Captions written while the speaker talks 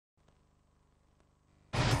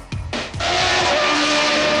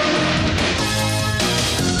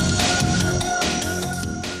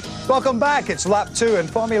Welcome back. It's lap 2 and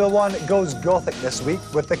Formula 1 goes Gothic this week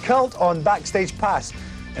with the Cult on Backstage Pass.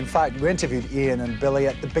 In fact, we interviewed Ian and Billy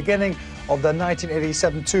at the beginning of the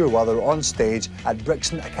 1987 tour while they were on stage at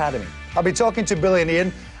Brixton Academy. I'll be talking to Billy and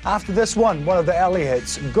Ian after this one of the early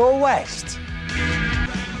hits, Go West.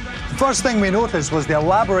 The first thing we noticed was the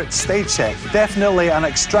elaborate stage set. Definitely an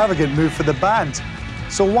extravagant move for the band.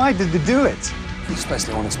 So why did they do it? We just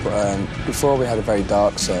basically wanted to put, before we had a very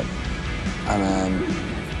dark set, and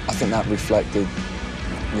I think that reflected,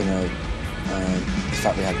 you know, the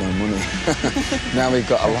fact we had no money. Now we've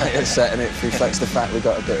got a lighter set and it reflects the fact we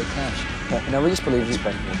got a bit of cash. But, you know, we just believe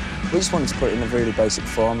we just wanted to put it in a really basic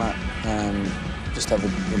format, just have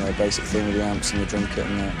a basic thing with the amps and the drum kit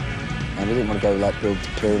and that. And we didn't want to go like build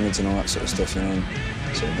pyramids and all that sort of stuff, you know,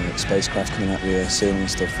 and sort of spacecraft coming out the ceiling and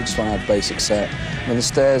stuff. We just want to have a basic set. I mean, the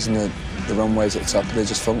stairs and the runways at the top, they're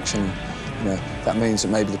just functional. You know, that means that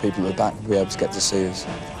maybe the people at the back will be able to get to see us.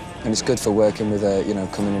 And it's good for working with, you know,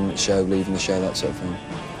 coming in at the show, leaving the show, that sort of thing.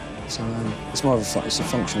 So it's more of a, it's a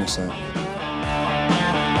functional set.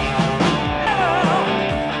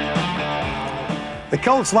 The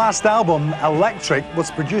Cult's last album, Electric,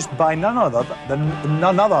 was produced by none other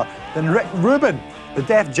than Rick Rubin, the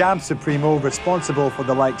Def Jam Supremo responsible for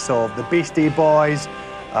the likes of the Beastie Boys,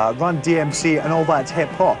 Run DMC and all that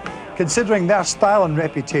hip-hop. Considering their style and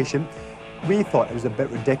reputation, we thought it was a bit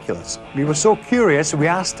ridiculous. We were so curious, we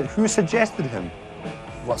asked who suggested him.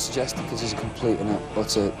 What suggested? Because he's a complete and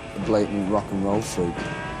utter blatant rock and roll freak.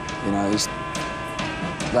 You know,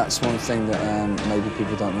 that's one thing that maybe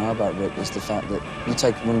people don't know about Rick, is the fact that you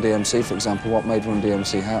take Run DMC, for example. What made Run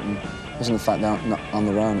DMC happen wasn't the fact they're not on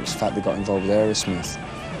their own, it was the fact they got involved with Aerosmith.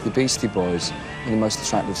 The Beastie Boys, one of the most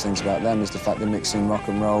attractive things about them is the fact they're mixing rock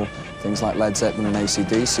and roll, things like Led Zeppelin and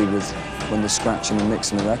AC/DC with when they're scratching and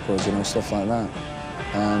mixing the records, you know, stuff like that.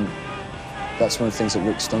 That's one of the things that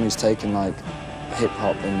Rick's done. He's taken like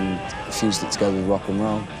hip-hop and fused it together with rock and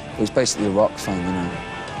roll. He was basically a rock fan, you know,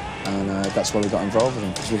 and that's why we got involved with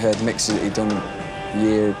him, because we heard mixes that he'd done a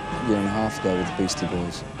year and a half ago with the Beastie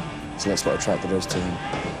Boys. So that's what attracted us to him.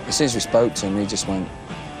 As soon as we spoke to him, he just went,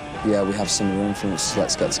 yeah, we have similar influences,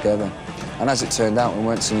 let's get together. And as it turned out, when we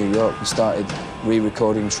went to New York, we started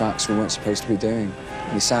re-recording tracks we weren't supposed to be doing.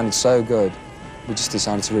 And he sounded so good, we just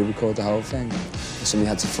decided to re-record the whole thing. And somebody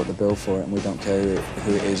had to foot the bill for it, and we don't care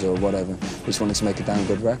who it is or whatever. We just wanted to make a damn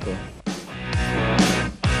good record.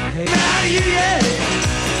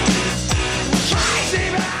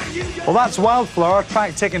 Well, that's Wildflower,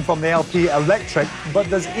 track taken from the LP Electric, but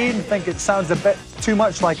does Ian think it sounds a bit too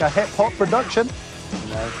much like a hip-hop production?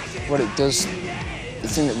 No. What it does, the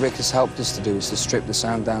thing that Rick has helped us to do is to strip the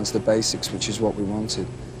sound down to the basics, which is what we wanted.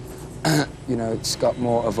 You know, it's got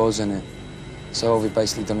more of us in it. So all we've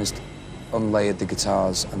basically done is unlayered the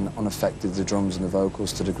guitars and unaffected the drums and the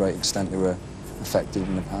vocals to the great extent they were affected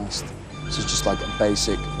in the past. So it's just like a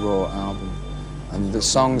basic, raw album. And the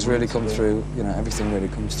songs really come through, you know, everything really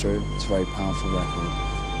comes through. It's a very powerful record.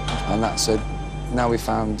 And that's it. Now we've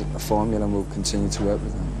found a formula and we'll continue to work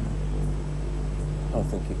with them. I don't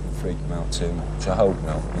think you can freak them out too much. I hope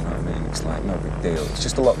not, you know what I mean? It's like no big deal. It's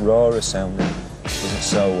just a lot rawer sounding. It isn't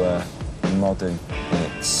so modern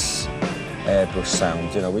in its airbrush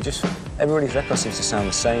sound, you know. Everybody's record seems to sound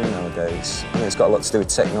the same nowadays. I mean, it's got a lot to do with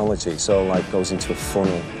technology. It's all like goes into a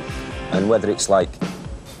funnel. And whether it's like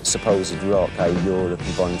supposed rock, Europe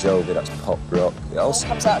and Bon Jovi, that's pop rock. It also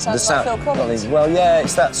comes out sounding like Phil Collins. Well, yeah,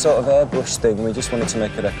 it's that sort of airbrush thing. We just wanted to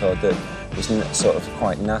make a record that was sort of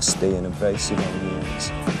quite nasty and abrasive on the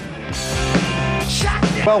ears.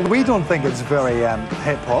 Well, we don't think it's very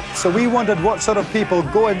hip-hop, so we wondered what sort of people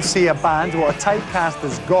go and see a band who are typecast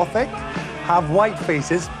as Gothic, have white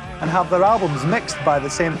faces, and have their albums mixed by the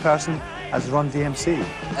same person as Run DMC.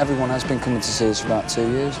 Everyone has been coming to see us for about 2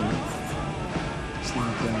 years, you know.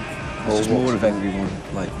 It's just more of everyone,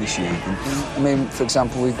 like this year. I mean, for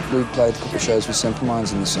example, we played a couple of shows with Simple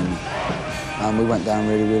Minds in the summer, and we went down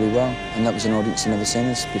really, really well. And that was an audience who'd never seen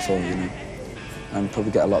us before, you know. And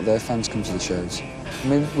probably get a lot of their fans come to the shows. I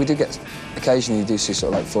mean, we do get, occasionally you do see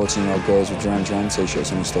sort of like 14-year-old girls with Duran Duran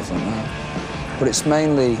t-shirts and stuff like that. But it's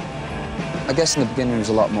mainly, I guess in the beginning there was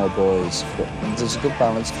a lot more boys, but there's a good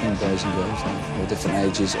balance between boys and girls now. All different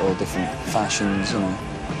ages, all different fashions, you know.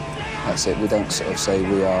 That's it. We don't sort of say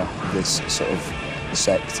we are this sort of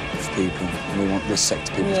sect of people. We want this sect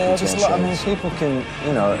of people to come to our shows. I mean, people can,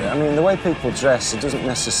 you know, I mean, the way people dress, it doesn't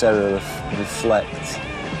necessarily reflect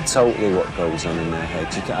totally what goes on in their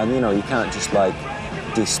heads. You know, you can't just like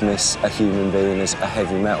dismiss a human being as a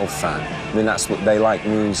heavy metal fan. I mean, that's what they like,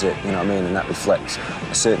 music, you know what I mean, and that reflects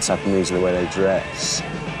a certain type of music, the way they dress.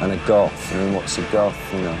 And a goth, I mean, what's a goth,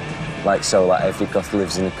 you know? Like, so, like, every goth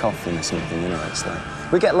lives in a coffin or something, you know, it's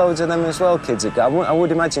like... We get loads of them as well, kids that go... I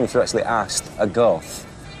would imagine if you actually asked a goth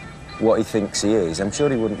what he thinks he is, I'm sure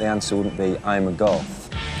the answer wouldn't be, I'm a goth.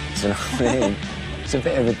 Do you know what I mean? It's a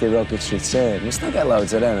bit of a derogatory term. We still get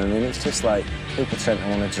loads of them. I mean, it's just like people tend to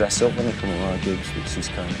want to dress up when they come to our gigs, which is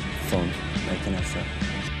kind of fun, make an effort.